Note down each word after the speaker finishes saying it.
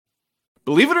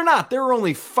Believe it or not, there are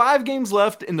only 5 games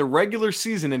left in the regular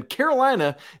season, and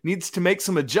Carolina needs to make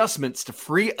some adjustments to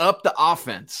free up the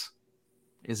offense.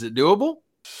 Is it doable?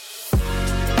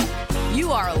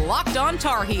 You are Locked On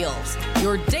Tar Heels,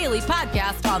 your daily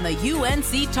podcast on the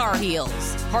UNC Tar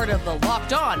Heels, part of the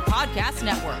Locked On Podcast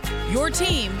Network, your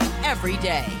team every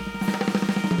day.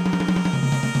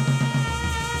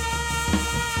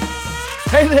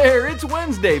 Hey there, it's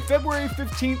Wednesday, February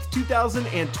 15th,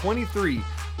 2023.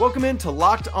 Welcome into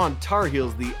Locked On Tar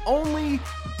Heels, the only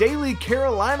daily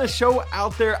Carolina show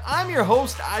out there. I'm your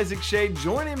host, Isaac Shea.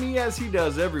 Joining me as he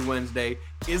does every Wednesday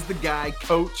is the guy,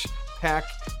 Coach Pack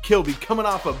Kilby, coming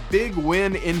off a big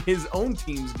win in his own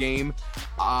team's game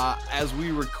as we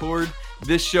record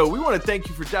this show. We want to thank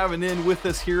you for diving in with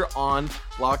us here on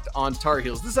Locked On Tar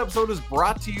Heels. This episode is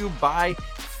brought to you by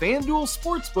FanDuel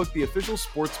Sportsbook, the official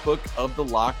sportsbook of the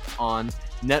Locked On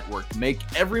Network. Make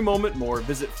every moment more.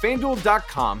 Visit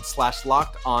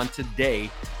FanDuel.com/LockedOn today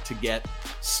to get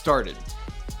started.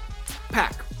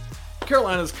 Pack.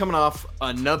 Carolina's coming off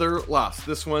another loss.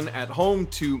 This one at home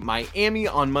to Miami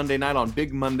on Monday night, on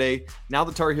Big Monday. Now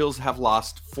the Tar Heels have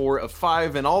lost 4 of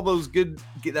 5, and all those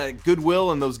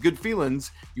goodwill and those good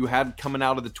feelings you had coming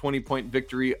out of the 20-point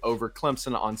victory over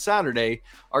Clemson on Saturday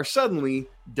are suddenly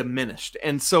diminished.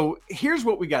 And so here's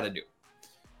what we got to do.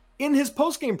 In his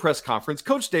post-game press conference,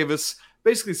 Coach Davis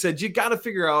basically said, you got to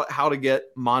figure out how to get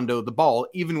Mondo the ball,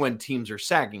 even when teams are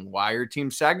sagging. Why are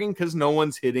teams sagging? Because no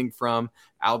one's hitting from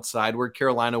outside, where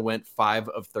Carolina went 5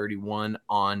 of 31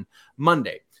 on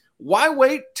Monday. Why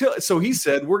wait till? So he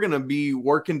said, we're going to be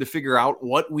working to figure out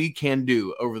what we can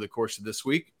do over the course of this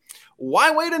week. Why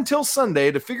wait until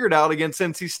Sunday to figure it out against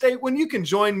NC State when you can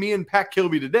join me and Pack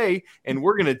Kilby today, and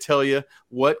we're going to tell you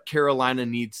what Carolina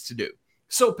needs to do.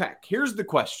 So, Pack, here's the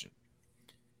question.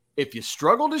 If you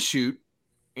struggle to shoot,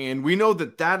 and we know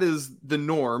that that is the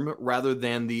norm rather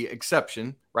than the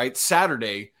exception, right?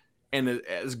 Saturday, and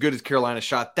as good as Carolina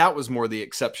shot, that was more the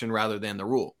exception rather than the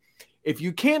rule. If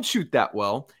you can't shoot that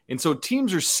well, and so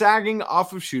teams are sagging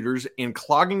off of shooters and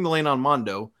clogging the lane on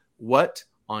Mondo, what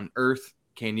on earth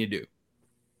can you do?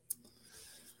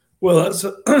 Well,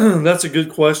 that's a good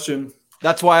question.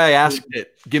 That's why I asked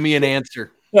it. Give me an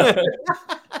answer.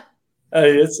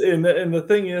 Hey, and the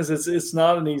thing is, it's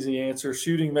not an easy answer.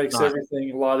 Shooting makes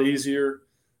everything a lot easier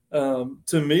to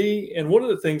me. And one of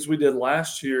the things we did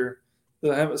last year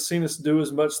that I haven't seen us do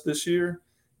as much this year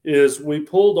is we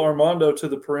pulled Armando to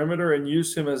the perimeter and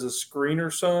used him as a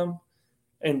screener some.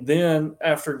 And then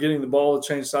after getting the ball to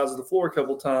change sides of the floor a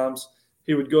couple times,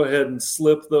 he would go ahead and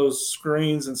slip those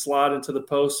screens and slide into the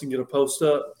post and get a post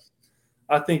up.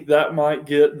 I think that might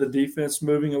get the defense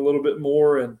moving a little bit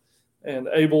more and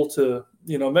able to,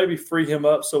 maybe free him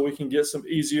up so we can get some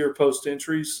easier post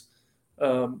entries.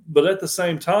 But at the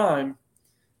same time,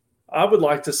 I would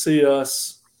like to see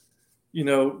us,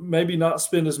 maybe not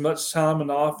spend as much time in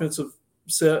the offensive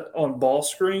set on ball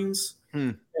screens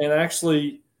and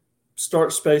actually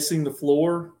start spacing the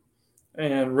floor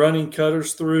and running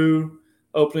cutters through,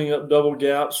 opening up double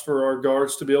gaps for our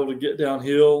guards to be able to get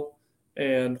downhill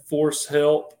and force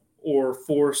help or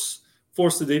force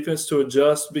the defense to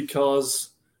adjust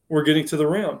because we're getting to the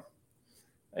rim.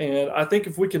 And I think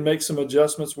if we can make some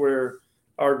adjustments where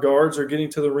our guards are getting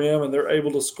to the rim and they're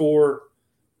able to score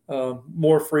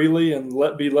more freely and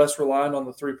be less reliant on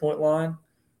the three-point line,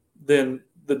 then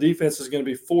the defense is going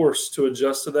to be forced to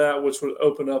adjust to that, which would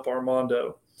open up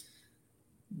Armando.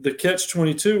 The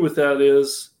catch-22 with that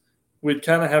is we'd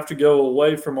kind of have to go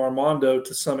away from Armando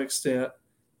to some extent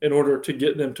in order to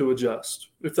get them to adjust,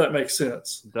 if that makes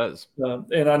sense. It does.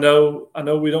 And I know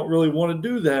we don't really want to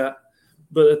do that,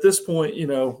 but at this point,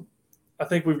 I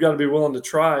think we've got to be willing to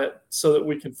try it so that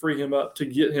we can free him up to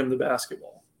get him the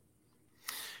basketball.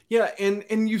 Yeah,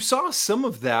 and you saw some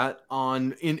of that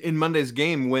in Monday's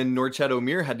game when Norchad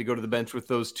Omier had to go to the bench with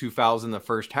those 2 fouls in the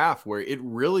first half, where it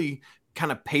really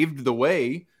kind of paved the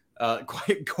way,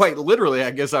 quite literally,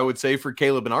 I guess I would say, for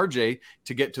Caleb and RJ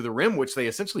to get to the rim, which they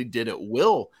essentially did at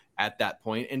will at that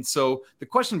point. And so the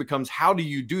question becomes, how do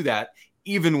you do that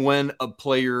even when a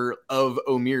player of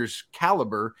Omier's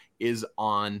caliber is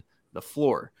on the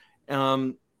floor?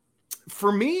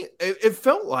 For me, it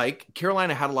felt like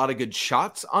Carolina had a lot of good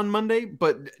shots on Monday,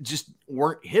 but just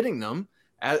weren't hitting them,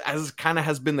 as kind of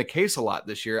has been the case a lot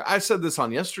this year. I said this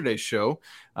on yesterday's show,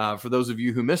 for those of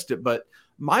you who missed it, but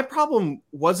my problem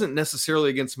wasn't necessarily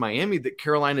against Miami that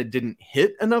Carolina didn't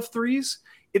hit enough threes.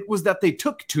 It was that they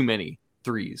took too many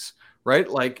threes, right?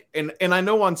 Like, and I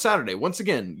know on Saturday, once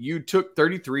again, you took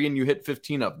 33 and you hit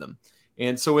 15 of them.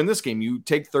 And so in this game, you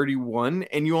take 31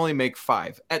 and you only make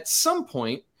 5. At some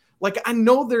point, like, I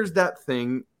know there's that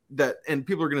thing that, and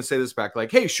people are going to say this back,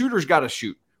 like, hey, shooters got to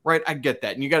shoot, right? I get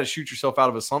that. And you got to shoot yourself out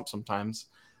of a slump sometimes.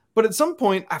 But at some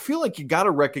point, I feel like you got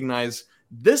to recognize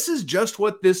this is just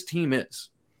what this team is.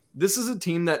 This is a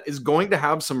team that is going to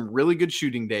have some really good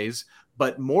shooting days,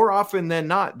 but more often than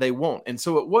not, they won't. And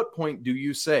so at what point do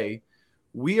you say,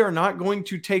 we are not going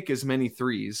to take as many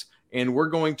threes, and we're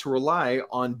going to rely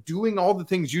on doing all the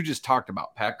things you just talked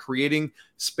about, Pat, creating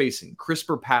spacing,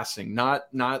 crisper passing, not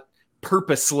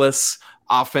purposeless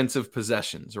offensive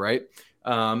possessions, right?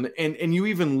 And you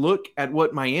even look at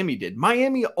what Miami did.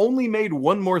 Miami only made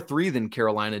one more three than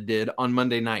Carolina did on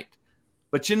Monday night.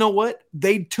 But you know what?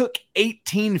 They took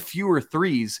 18 fewer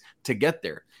threes to get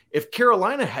there. If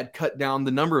Carolina had cut down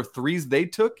the number of threes they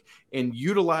took and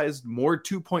utilized more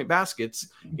 2-point baskets,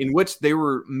 in which they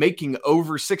were making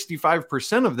over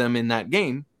 65% of them in that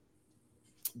game,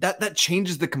 that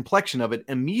changes the complexion of it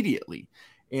immediately.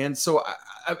 And so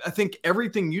I think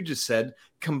everything you just said,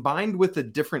 combined with a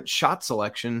different shot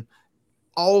selection,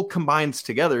 all combines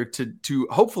together to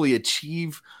hopefully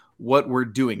achieve what we're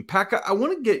doing. Pac, I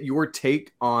want to get your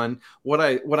take on what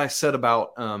I said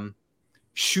about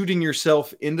shooting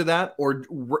yourself into that, or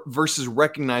versus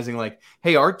recognizing like,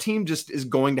 hey, our team just is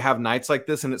going to have nights like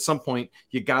this, and at some point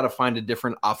you got to find a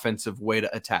different offensive way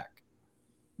to attack.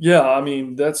 Yeah, I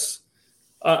mean, that's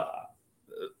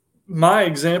my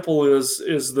example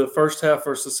is the first half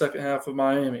versus the second half of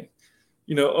Miami.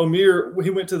 You know, Amir, he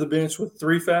went to the bench with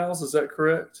 3 fouls. Is that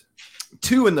correct?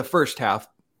 2 in the first half.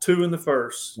 2 in the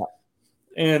first. Yeah.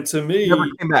 And to me,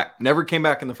 never came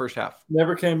back in the first half.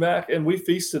 Never came back, and we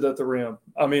feasted at the rim.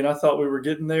 I mean, I thought we were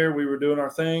getting there. We were doing our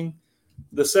thing.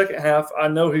 The second half, I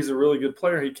know he's a really good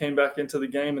player. He came back into the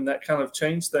game, and that kind of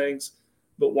changed things.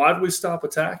 But why did we stop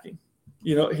attacking?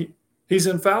 You know, he's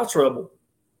in foul trouble.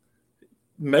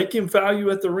 Make him foul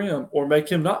you at the rim, or make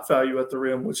him not foul you at the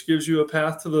rim, which gives you a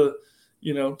path to the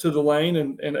lane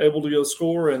and able to go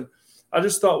score. And I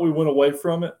just thought we went away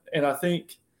from it, and I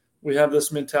think we have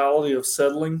this mentality of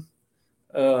settling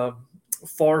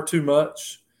far too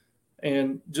much.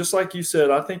 And just like you said,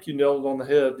 I think you nailed it on the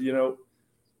head. You know,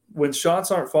 when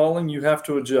shots aren't falling, you have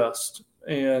to adjust,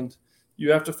 and you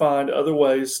have to find other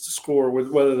ways to score, with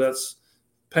whether that's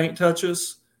paint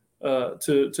touches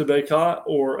to Bacot,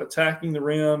 or attacking the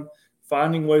rim,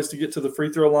 finding ways to get to the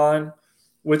free throw line,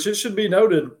 which it should be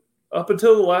noted, up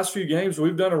until the last few games,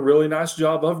 we've done a really nice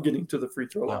job of getting to the free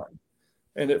throw line.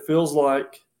 And it feels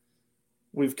like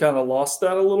we've kind of lost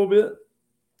that a little bit,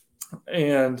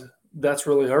 and that's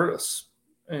really hurt us.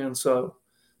 And so,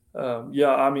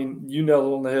 I mean, you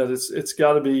nailed it on the head. It's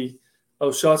got to be,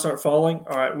 shots aren't falling.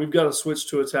 All right, we've got to switch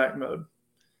to attack mode.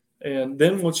 And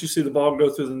then once you see the ball go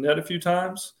through the net a few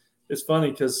times, it's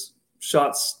funny because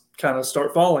shots kind of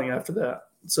start falling after that.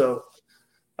 So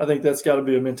I think that's got to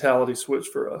be a mentality switch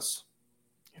for us.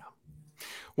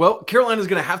 Well, Carolina's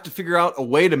going to have to figure out a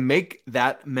way to make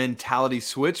that mentality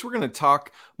switch. We're going to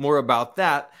talk more about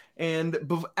that. And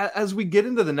as we get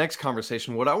into the next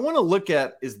conversation, what I want to look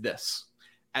at is this.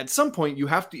 At some point, you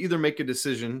have to either make a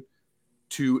decision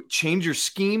to change your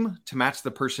scheme to match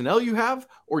the personnel you have,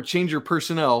 or change your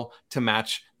personnel to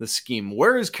match the scheme.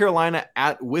 Where is Carolina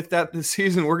at with that this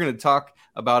season? We're going to talk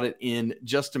about it in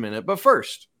just a minute. But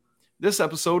first, this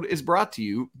episode is brought to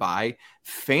you by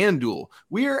FanDuel.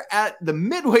 We are at the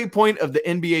midway point of the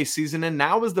NBA season, and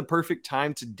now is the perfect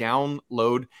time to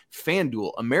download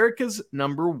FanDuel, America's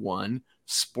 #1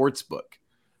 sportsbook.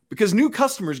 Because new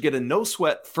customers get a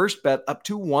no-sweat first bet up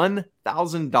to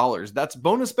 $1,000. That's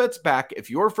bonus bets back if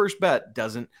your first bet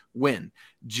doesn't win.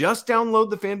 Just download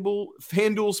the FanDuel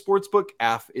Sportsbook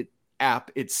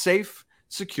app. It's safe,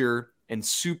 secure, and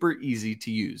super easy to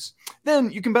use.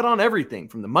 Then you can bet on everything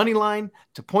from the money line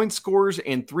to point scores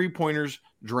and three-pointers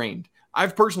drained.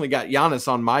 I've personally got Giannis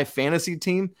on my fantasy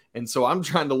team, and so I'm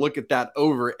trying to look at that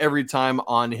over every time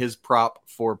on his prop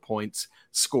for points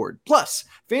scored. Plus,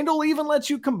 FanDuel even lets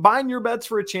you combine your bets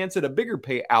for a chance at a bigger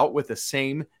payout with a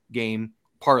same-game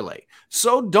parlay.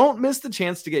 So don't miss the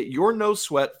chance to get your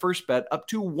no-sweat first bet up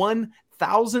to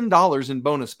 $1,000 in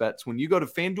bonus bets when you go to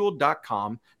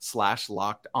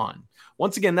FanDuel.com/LockedOn.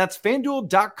 Once again, that's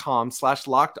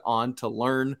FanDuel.com/LockedOn to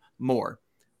learn more.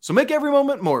 So make every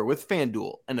moment more with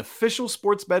FanDuel, an official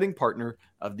sports betting partner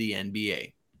of the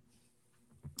NBA.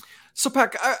 So,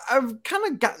 Pac, I've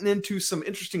kind of gotten into some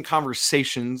interesting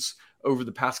conversations over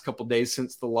the past couple days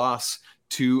since the loss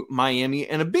to Miami,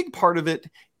 and a big part of it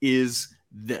is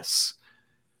this.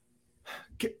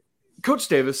 Coach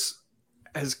Davis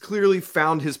has clearly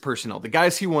found his personnel, the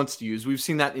guys he wants to use. We've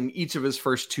seen that in each of his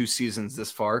first 2 seasons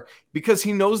this far, because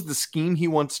he knows the scheme he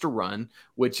wants to run,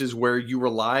 which is where you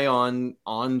rely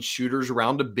on shooters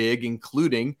around a big,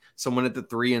 including someone at the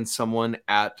 3 and someone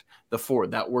at the 4.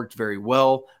 That worked very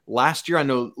well last year. I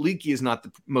know Leaky is not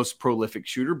the most prolific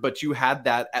shooter, but you had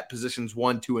that at positions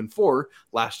 1, 2, and 4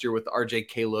 last year with RJ,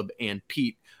 Caleb, and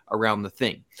Pete around the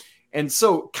thing. And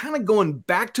so kind of going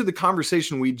back to the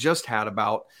conversation we just had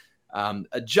about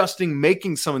adjusting,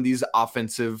 making some of these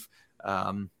offensive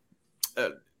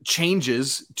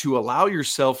changes to allow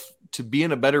yourself to be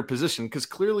in a better position, because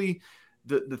clearly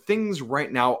the things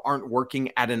right now aren't working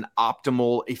at an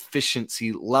optimal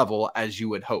efficiency level as you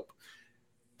would hope.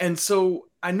 And so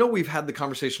I know we've had the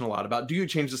conversation a lot about, do you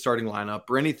change the starting lineup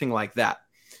or anything like that?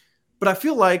 But I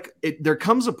feel like there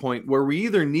comes a point where we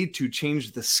either need to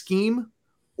change the scheme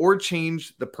or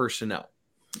change the personnel.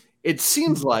 It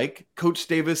seems like Coach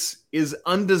Davis is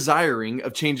undesiring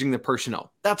of changing the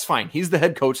personnel. That's fine. He's the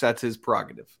head coach. That's his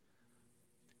prerogative.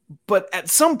 But at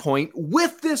some point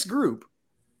with this group,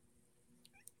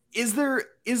 is there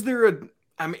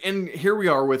and here we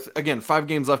are with, again, 5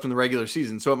 games left in the regular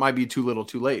season, so it might be too little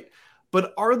too late.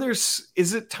 But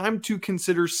is it time to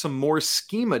consider some more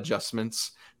scheme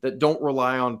adjustments that don't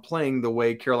rely on playing the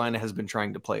way Carolina has been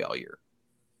trying to play all year?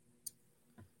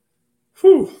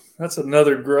 Whew, that's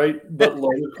another great but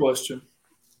loaded question.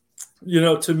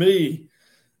 To me,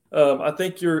 I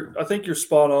think you're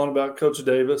spot on about Coach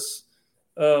Davis.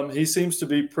 He seems to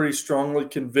be pretty strongly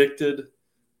convicted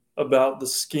about the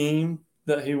scheme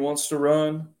that he wants to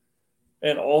run,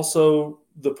 and also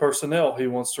the personnel he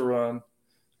wants to run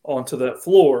onto that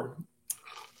floor.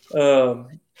 To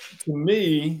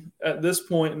me, at this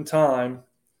point in time,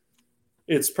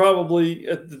 it's probably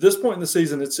at this point in the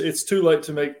season, it's too late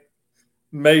to make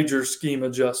major scheme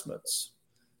adjustments.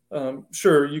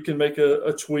 Sure, you can make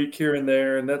a tweak here and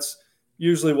there, and that's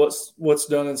usually what's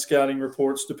done in scouting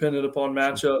reports, dependent upon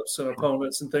matchups and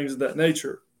opponents and things of that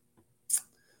nature.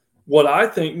 What I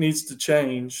think needs to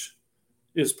change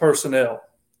is personnel.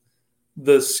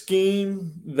 The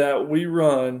scheme that we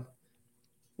run,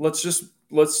 let's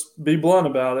be blunt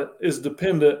about it, is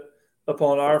dependent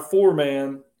upon our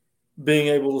 4-man being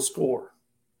able to score.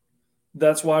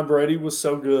 That's why Brady was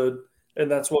so good, and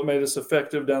that's what made us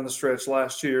effective down the stretch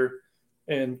last year.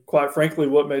 And quite frankly,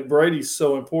 what made Brady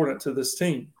so important to this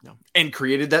team. And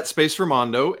created that space for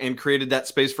Mondo and created that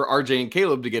space for RJ and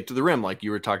Caleb to get to the rim, like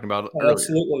you were talking about earlier.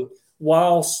 Absolutely.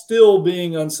 While still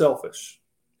being unselfish.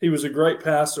 He was a great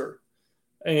passer.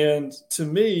 And to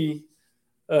me,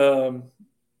 Nance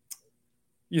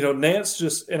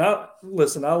I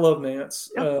love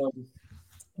Nance. Yep.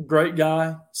 Great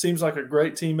guy. Seems like a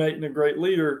great teammate and a great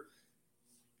leader.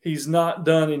 He's not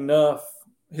done enough.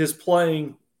 His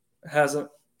playing hasn't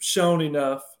shown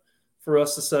enough for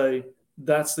us to say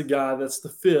that's the guy that's the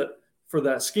fit for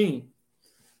that scheme.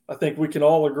 I think we can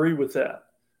all agree with that.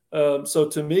 So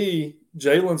to me,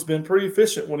 Jalen's been pretty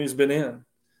efficient when he's been in.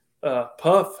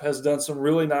 Puff has done some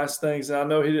really nice things, and I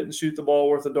know he didn't shoot the ball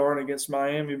worth a darn against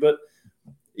Miami, but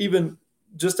even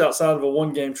just outside of a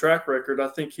 1-game track record, I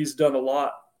think he's done a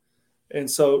lot. And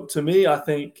so to me, I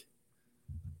think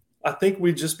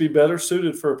we'd just be better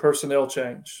suited for a personnel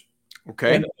change.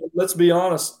 Okay. And let's be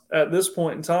honest, at this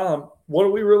point in time, what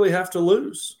do we really have to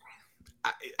lose?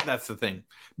 That's the thing,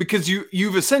 because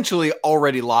you've essentially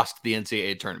already lost the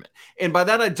NCAA tournament. And by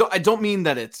that, I don't mean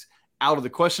that it's out of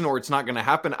the question or it's not going to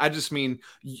happen. I just mean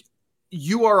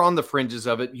you are on the fringes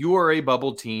of it. You are a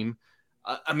bubble team.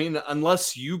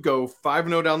 Unless you go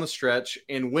 5-0 down the stretch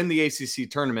and win the ACC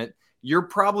tournament, you're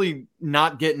probably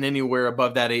not getting anywhere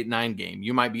above that 8-9 game.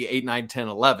 You might be 8, 9, 10,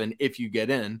 11 if you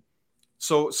get in.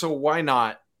 So why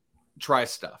not try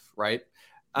stuff, right?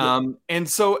 Yeah. And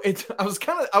so I was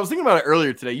thinking about it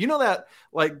earlier today. You know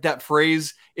that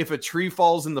phrase, if a tree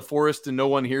falls in the forest and no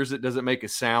one hears it, does it make a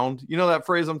sound? You know that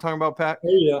phrase I'm talking about, Pat?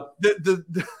 Oh, yeah.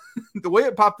 The way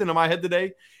it popped into my head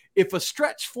today, if a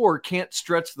stretch 4 can't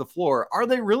stretch the floor, are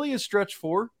they really a stretch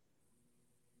 4?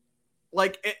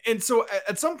 And so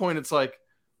at some point it's like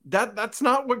that's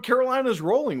not what Carolina's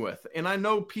rolling with. And I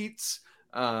know Pete's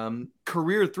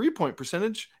career 3-point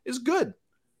percentage is good,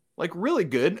 like really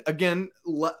good. Again,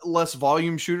 less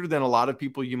volume shooter than a lot of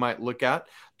people you might look at.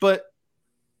 But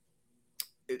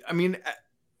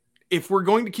if we're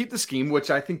going to keep the scheme, which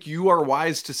I think you are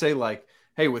wise to say, like,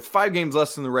 hey, with 5 games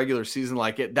less in the regular season,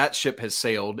 that ship has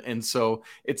sailed. And so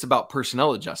it's about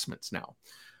personnel adjustments now.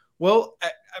 Well,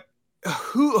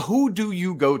 who do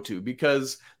you go to?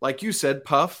 Because like you said,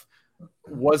 Puff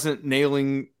wasn't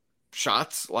nailing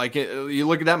shots. Like you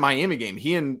look at that Miami game,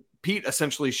 he and Pete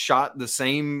essentially shot the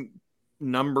same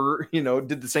number,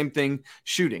 did the same thing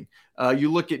shooting.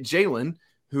 You look at Jalen,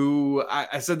 who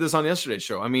I said this on yesterday's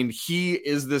show. I mean, he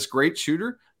is this great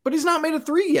shooter, but he's not made a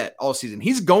three yet all season.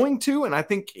 He's going to, and I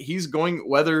think he's going,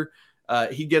 whether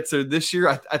he gets there this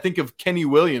year. I think of Kenny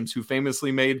Williams, who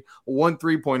famously made one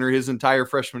 3-pointer his entire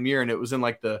freshman year, and it was in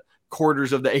like the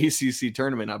quarters of the ACC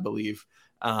tournament, I believe.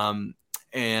 I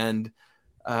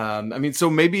mean, so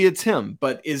maybe it's him,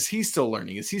 but is he still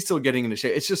learning? Is he still getting into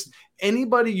shape? It's just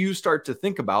anybody you start to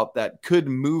think about that could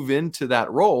move into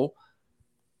that role.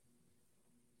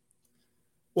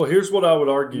 Well, here's what I would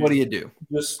argue. What do you do?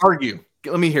 Just argue.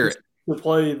 Let me hear it. To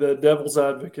play the devil's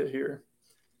advocate here.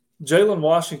 Jalen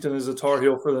Washington is a Tar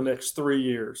Heel for the next 3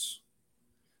 years.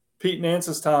 Pete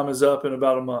Nance's time is up in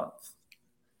about a month.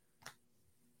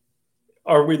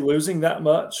 Are we losing that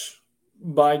much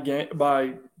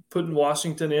by putting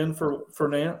Washington in for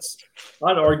Nance?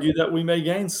 I'd argue that we may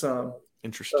gain some.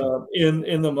 Interesting.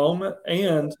 In the moment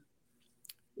and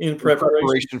in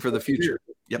preparation for the future.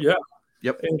 Yep. Yeah.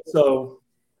 Yep. And so,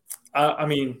 I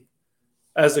mean,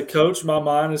 as a coach, my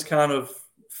mind is kind of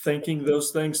thinking those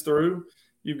things through.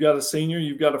 You've got a senior,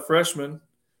 you've got a freshman.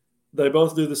 They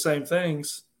both do the same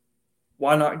things.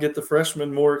 Why not get the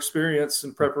freshman more experience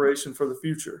in preparation for the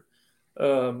future?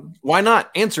 Why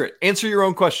not? Answer it. Answer your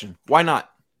own question. Why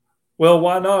not? Well,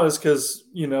 why not is because,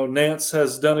 Nance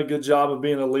has done a good job of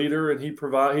being a leader, and he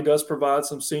does provide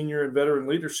some senior and veteran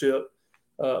leadership.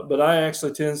 But I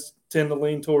actually tend to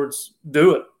lean towards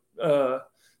do it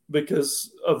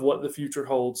because of what the future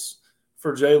holds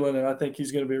for Jalen, and I think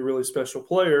he's going to be a really special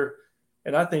player.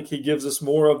 And I think he gives us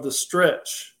more of the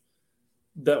stretch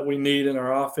that we need in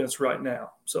our offense right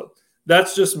now. So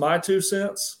that's just my 2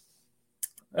 cents.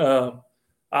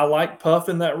 I like Puff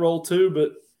in that role too,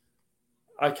 but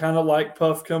I kind of like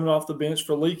Puff coming off the bench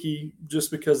for Leaky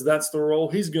just because that's the role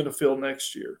he's going to fill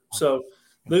next year. So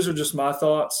those are just my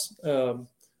thoughts.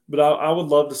 But I would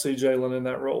love to see Jalen in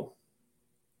that role.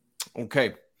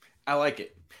 Okay. I like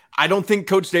it. I don't think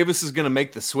Coach Davis is going to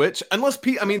make the switch unless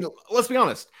Pete, I mean, let's be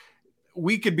honest.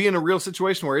 We could be in a real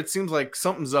situation where it seems like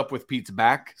something's up with Pete's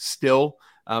back still.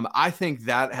 I think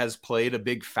that has played a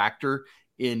big factor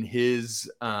in his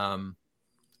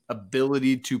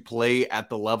ability to play at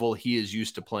the level he is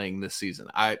used to playing this season.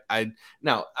 I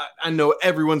know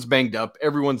everyone's banged up.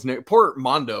 Poor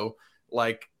Mondo,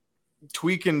 like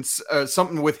tweaking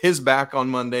something with his back on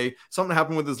Monday. Something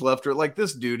happened with his left. Like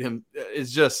this dude,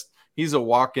 he's a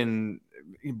walking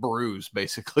bruise,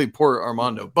 basically. Poor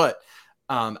Armando. But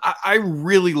I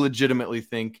really legitimately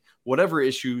think whatever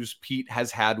issues Pete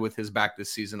has had with his back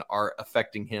this season are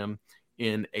affecting him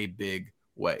in a big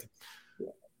way.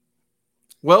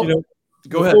 Well,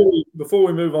 go ahead. Before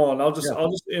we move on, I'll just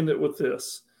end it with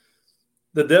this.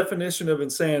 The definition of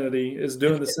insanity is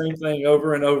doing the same thing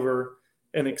over and over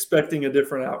and expecting a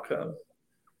different outcome.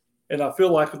 And I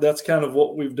feel like that's kind of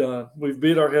what we've done. We've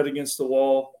beat our head against the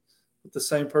wall with the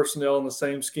same personnel and the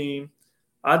same scheme.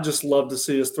 I'd just love to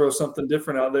see us throw something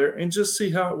different out there and just see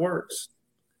how it works.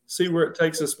 See where it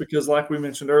takes us because like we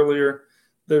mentioned earlier,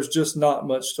 there's just not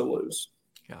much to lose.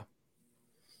 Yeah.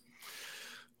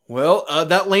 Well,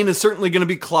 that lane is certainly going to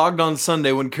be clogged on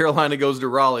Sunday when Carolina goes to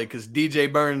Raleigh because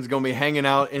DJ Burns is going to be hanging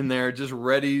out in there just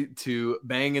ready to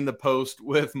bang in the post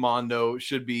with Mondo.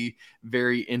 Should be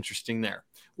very interesting there.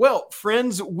 Well,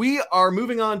 friends, we are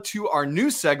moving on to our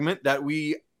new segment that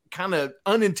we kind of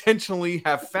unintentionally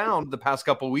have found the past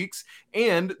couple of weeks,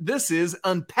 and this is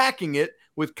Unpacking It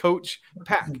with Coach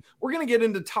Pack. We're going to get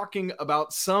into talking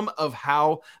about some of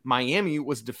how Miami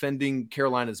was defending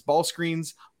Carolina's ball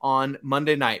screens on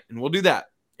Monday night, and we'll do that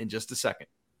in just a second.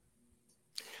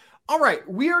 All right,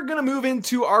 we are going to move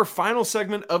into our final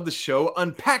segment of the show,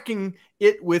 Unpacking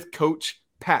It with Coach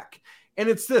Pack. And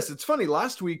it's this. It's funny.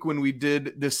 Last week when we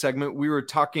did this segment, we were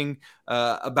talking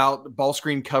about ball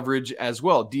screen coverage as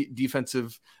well,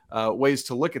 defensive ways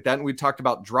to look at that. And we talked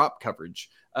about drop coverage.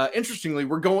 Interestingly,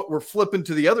 we're flipping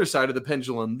to the other side of the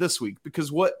pendulum this week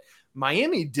because what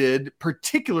Miami did,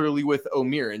 particularly with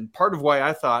Omier, and part of why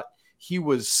I thought he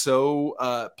was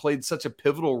played such a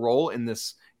pivotal role in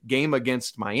this game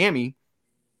against Miami,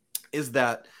 is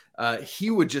that he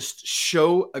would just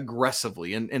show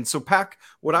aggressively. And so, Pack,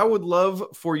 what I would love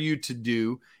for you to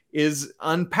do is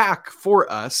unpack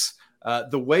for us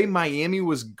the way Miami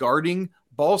was guarding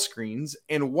ball screens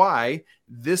and why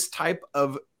this type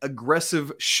of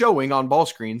aggressive showing on ball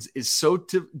screens is so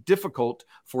difficult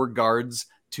for guards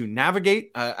to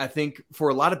navigate. I think for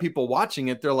a lot of people watching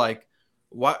it, they're like,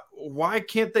 why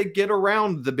can't they get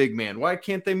around the big man? Why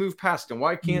can't they move past him?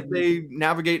 Why can't they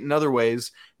navigate in other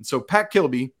ways? And so, Pat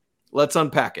Kilby, let's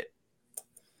unpack it.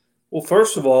 Well,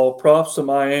 first of all, props to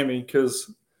Miami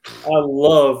because I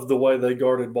love the way they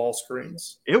guarded ball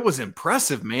screens. It was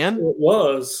impressive, man. It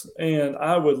was, and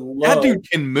I would That love.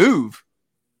 dude can move.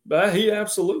 But he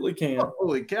absolutely can.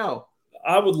 Holy cow!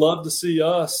 I would love to see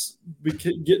us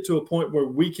get to a point where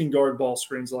we can guard ball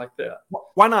screens like that.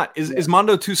 Why not? Is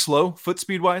Mondo too slow, foot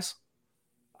speed wise?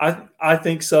 I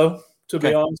think so, to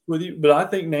be honest with you. But I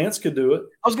think Nance could do it.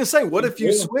 I was gonna say, what if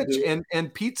you switch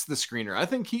and Pete's the screener? I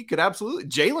think he could absolutely.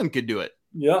 Jalen could do it.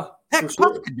 Yeah, heck,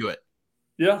 Puff could do it.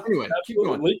 Yeah, anyway, keep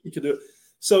going. Leaky could do it.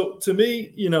 So to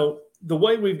me, the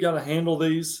way we've got to handle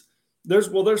these, there's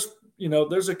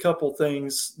a couple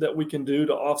things that we can do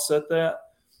to offset that.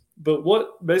 But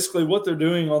what they're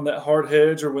doing on that hard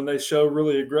hedge, or when they show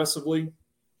really aggressively,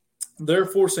 they're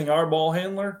forcing our ball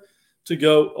handler to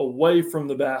go away from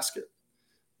the basket.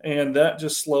 And that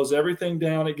just slows everything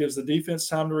down. It gives the defense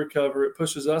time to recover. It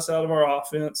pushes us out of our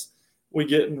offense. We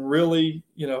get really,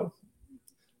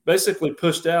 basically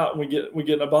pushed out, and we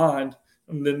get in a bind.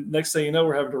 And then next thing you know,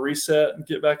 we're having to reset and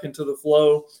get back into the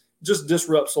flow. It just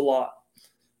disrupts a lot.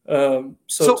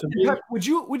 So to me,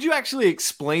 would you actually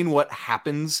explain what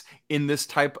happens in this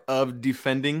type of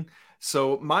defending?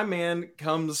 So my man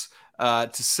comes to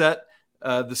set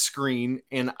the screen,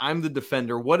 and I'm the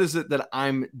defender. What is it that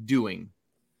I'm doing?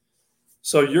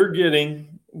 So you're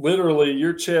getting literally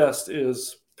your chest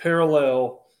is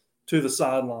parallel to the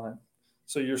sideline.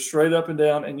 So you're straight up and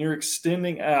down, and you're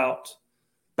extending out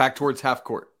back towards half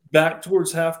court,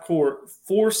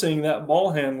 forcing that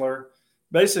ball handler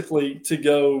basically to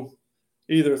go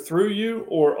either through you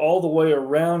or all the way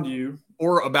around you,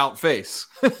 or about face,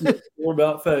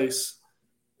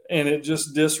 and it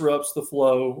just disrupts the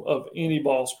flow of any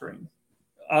ball screen.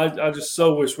 I just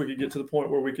so wish we could get to the point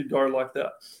where we could guard like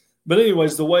that. But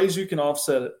anyways, the ways you can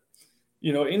offset it,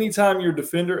 anytime your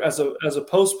defender as a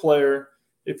post player,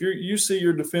 if you see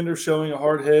your defender showing a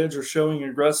hard hedge or showing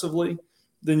aggressively,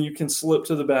 then you can slip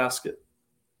to the basket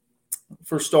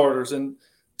for starters. And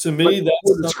to me, that's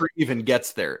before the screen even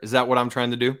gets there. Is that what I'm trying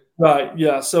to do? Right.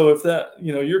 Yeah. So if that,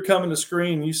 you're coming to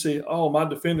screen, you see, oh, my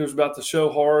defender's about to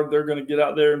show hard, they're going to get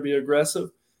out there and be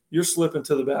aggressive, you're slipping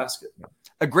to the basket.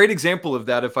 A great example of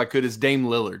that, if I could, is Dame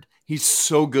Lillard. He's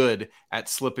so good at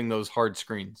slipping those hard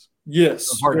screens.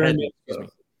 Yes.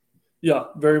 Yeah,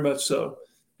 very much so.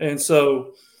 And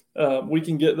so we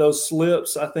can get those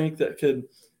slips. I think that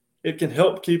it can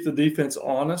help keep the defense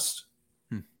honest.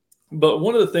 But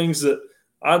one of the things that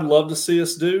I'd love to see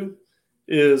us do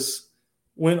is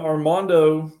when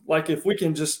Armando, like if we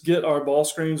can just get our ball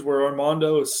screens where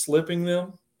Armando is slipping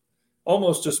them,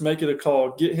 almost just make it a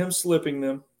call, get him slipping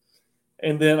them,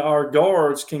 and then our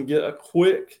guards can get a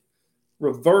quick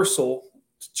reversal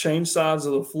to change sides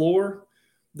of the floor.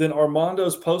 Then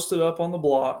Armando's posted up on the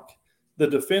block. The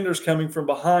defender's coming from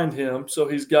behind him, so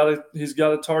he's got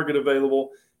a target available.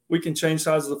 We can change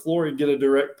sides of the floor and get a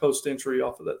direct post entry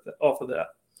off of that.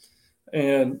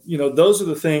 And those are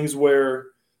the things where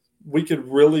we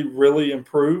could really, really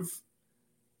improve.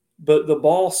 But the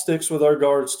ball sticks with our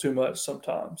guards too much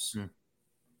sometimes,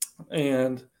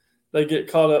 and they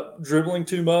get caught up dribbling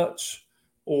too much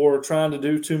or trying to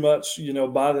do too much,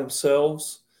 by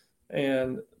themselves.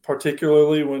 And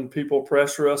particularly when people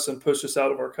pressure us and push us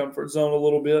out of our comfort zone a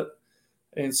little bit.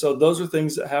 And so those are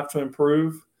things that have to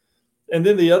improve. And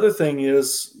then the other thing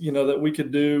is, that we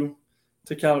could do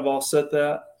to kind of offset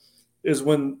that is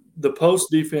when the post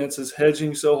defense is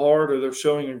hedging so hard or they're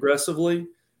showing aggressively,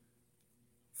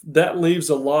 that leaves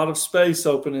a lot of space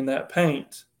open in that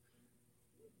paint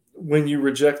when you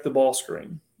reject the ball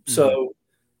screen. Mm-hmm. So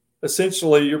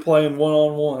essentially you're playing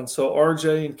one-on-one. So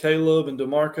RJ and Caleb and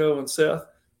DeMarco and Seth,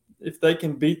 if they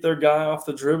can beat their guy off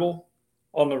the dribble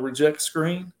on the reject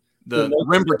screen, the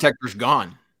rim protector's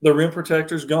gone. The rim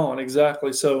protector's gone,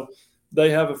 exactly. So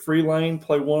they have a free lane,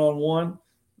 play one-on-one,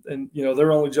 and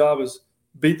their only job is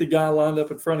beat the guy lined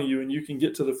up in front of you, and you can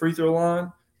get to the free throw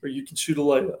line or you can shoot a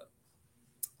layup.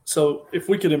 So if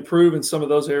we could improve in some of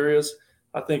those areas,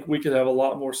 I think we could have a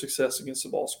lot more success against the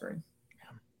ball screen.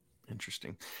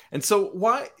 Interesting. And so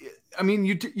why,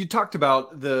 you talked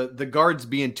about the guards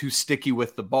being too sticky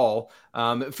with the ball.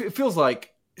 It feels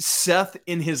like Seth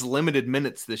in his limited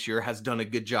minutes this year has done a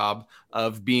good job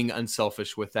of being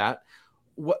unselfish with that.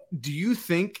 What do you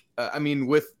think?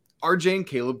 With RJ and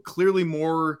Caleb, clearly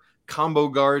more combo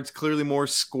guards, clearly more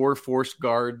score forced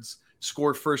guards.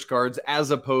 score first guards as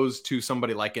opposed to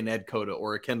somebody like an Ed Cota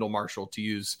or a Kendall Marshall, to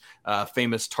use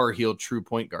famous Tar Heel true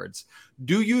point guards.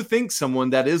 Do you think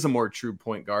someone that is a more true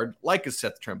point guard, like a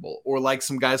Seth Trimble, or like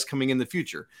some guys coming in the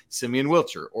future, Simeon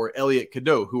Wilcher or Elliot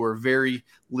Cadeau, who are very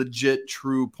legit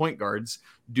true point guards,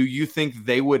 do you think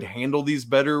they would handle these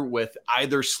better with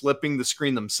either slipping the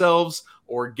screen themselves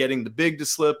or getting the big to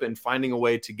slip and finding a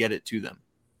way to get it to them?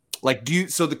 Like,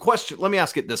 so the question, let me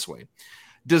ask it this way.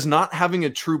 Does not having a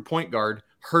true point guard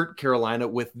hurt Carolina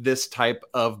with this type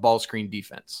of ball screen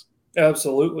defense?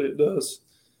 Absolutely, it does.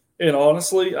 And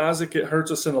honestly, Isaac, it hurts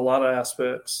us in a lot of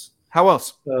aspects. How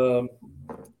else? Well,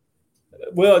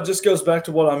 it just goes back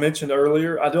to what I mentioned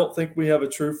earlier. I don't think we have a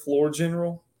true floor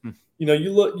general. You know,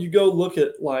 you go look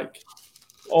at like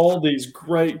all these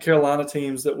great Carolina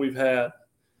teams that we've had.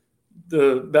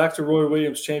 Back to Roy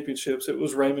Williams championships, it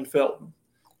was Raymond Felton.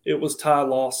 It was Ty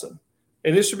Lawson.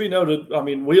 And it should be noted, I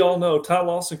mean, we all know Ty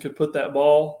Lawson could put that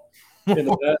ball in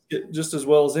the basket just as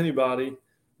well as anybody,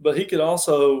 but he could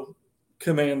also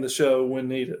command the show when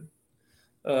needed.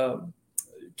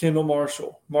 Kendall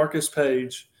Marshall, Marcus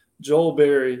Page, Joel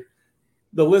Berry,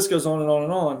 the list goes on and on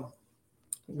and on.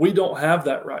 We don't have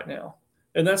that right now.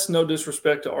 And that's no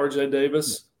disrespect to RJ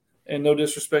Davis and no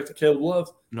disrespect to Caleb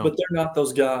Love, but they're not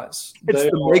those guys. It's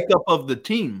the makeup of the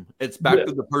team. It's back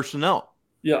to the personnel.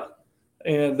 Yeah.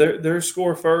 And they're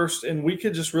score first, and we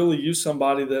could just really use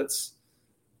somebody that's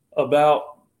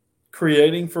about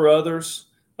creating for others,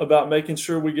 about making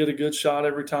sure we get a good shot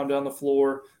every time down the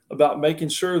floor, about making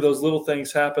sure those little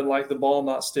things happen like the ball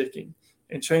not sticking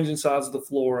and changing sides of the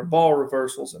floor and ball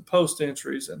reversals and post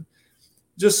entries and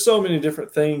just so many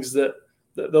different things that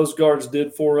those guards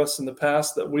did for us in the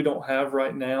past that we don't have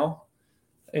right now.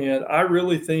 And I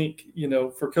really think, you know,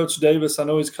 for Coach Davis, I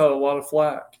know he's caught a lot of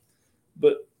flack,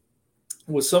 but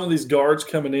with some of these guards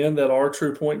coming in that are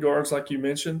true point guards, like you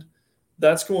mentioned,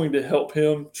 that's going to help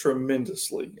him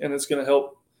tremendously. And it's going to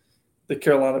help the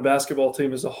Carolina basketball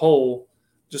team as a whole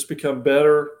just become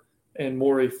better and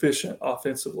more efficient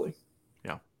offensively.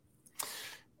 Yeah.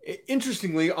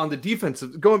 Interestingly, on the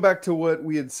defensive, going back to what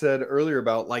we had said earlier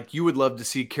about, like, you would love to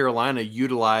see Carolina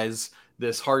utilize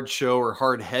this hard show or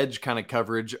hard hedge kind of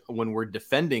coverage when we're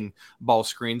defending ball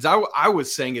screens. I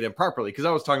was saying it improperly because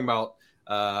I was talking about,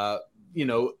 you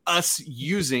know, us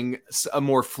using a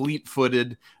more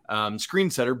fleet-footed screen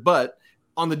setter, but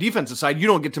on the defensive side, you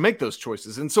don't get to make those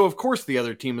choices. And so, of course, the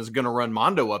other team is going to run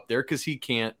Mondo up there because he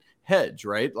can't hedge,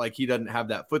 right? Like, he doesn't have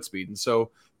that foot speed. And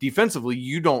so defensively,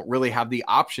 you don't really have the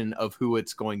option of who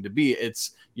it's going to be.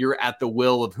 You're at the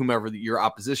will of whomever your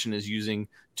opposition is using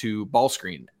to ball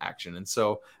screen action. And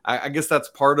so I guess that's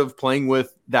part of playing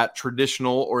with that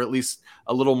traditional, or at least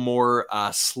a little more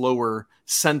slower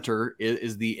center,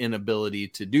 is the inability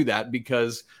to do that,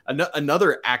 because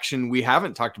another action we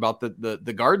haven't talked about that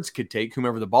the guards could take,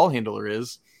 whomever the ball handler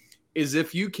is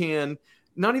if you can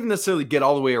not even necessarily get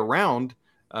all the way around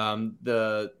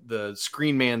the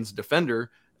screen man's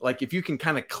defender, like if you can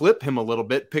kind of clip him a little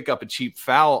bit, pick up a cheap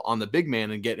foul on the big man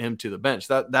and get him to the bench,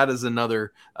 that is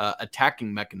another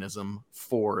attacking mechanism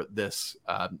for this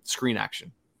screen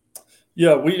action.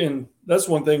 Yeah, and that's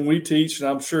one thing we teach, and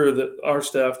I'm sure that our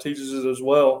staff teaches it as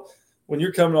well. When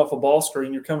you're coming off a ball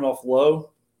screen, you're coming off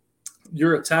low,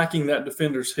 you're attacking that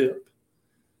defender's hip,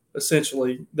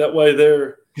 essentially. That way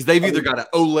because they've either got to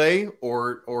ole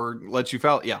or let you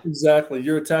foul. Yeah, exactly.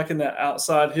 You're attacking that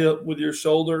outside hip with your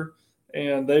shoulder,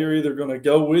 and they are either going to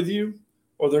go with you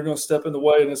or they're going to step in the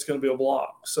way, and it's going to be a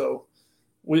block. So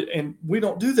we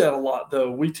don't do that a lot,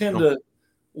 though. We tend to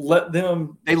let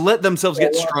them. They let themselves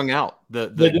get strung out. They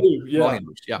do, yeah.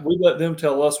 Yeah. We let them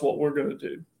tell us what we're going to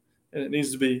do, and it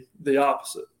needs to be the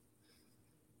opposite.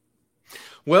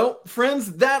 Well,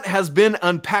 friends, that has been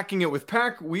Unpacking It with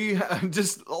Pack. We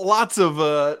just lots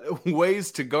of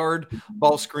ways to guard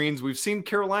ball screens. We've seen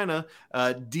Carolina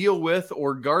deal with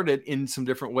or guard it in some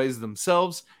different ways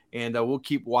themselves, and we'll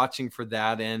keep watching for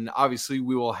that. And obviously,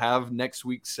 we will have next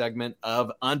week's segment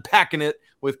of Unpacking It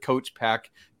with Coach Pack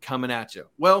coming at you.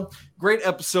 Well, great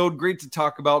episode. Great to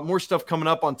talk about. More stuff coming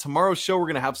up on tomorrow's show. We're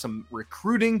going to have some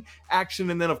recruiting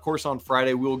action. And then, of course, on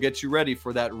Friday, we will get you ready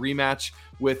for that rematch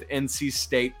with NC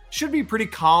State. Should be a pretty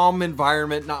calm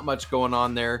environment. Not much going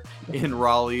on there in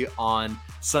Raleigh on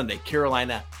Sunday.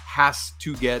 Carolina has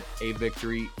to get a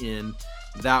victory in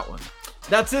that one.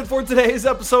 That's it for today's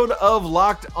episode of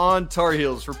Locked on Tar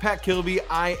Heels. For Pat Kilby,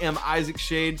 I am Isaac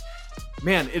Shade.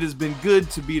 Man, it has been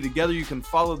good to be together. You can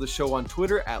follow the show on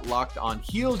Twitter at Locked On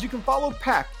Heels. You can follow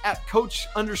Pack at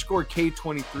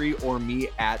Coach_K23 or me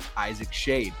at Isaac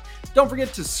Shade. Don't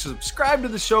forget to subscribe to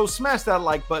the show, smash that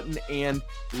like button, and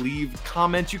leave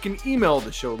comments. You can email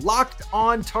the show,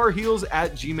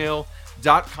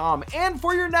 lockedontarheels@gmail.com. And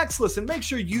for your next listen, make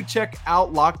sure you check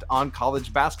out Locked On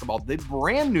College Basketball, the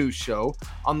brand new show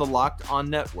on the Locked On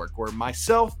Network, where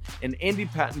myself and Andy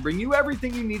Patton bring you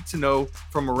everything you need to know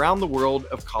from around the world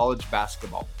of college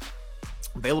basketball.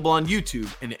 Available on YouTube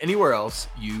and anywhere else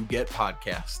you get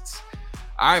podcasts.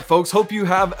 All right, folks, hope you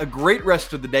have a great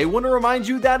rest of the day. Want to remind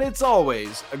you that it's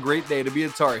always a great day to be a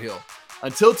Tar Heel.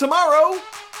 Until tomorrow,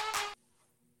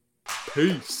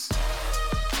 peace.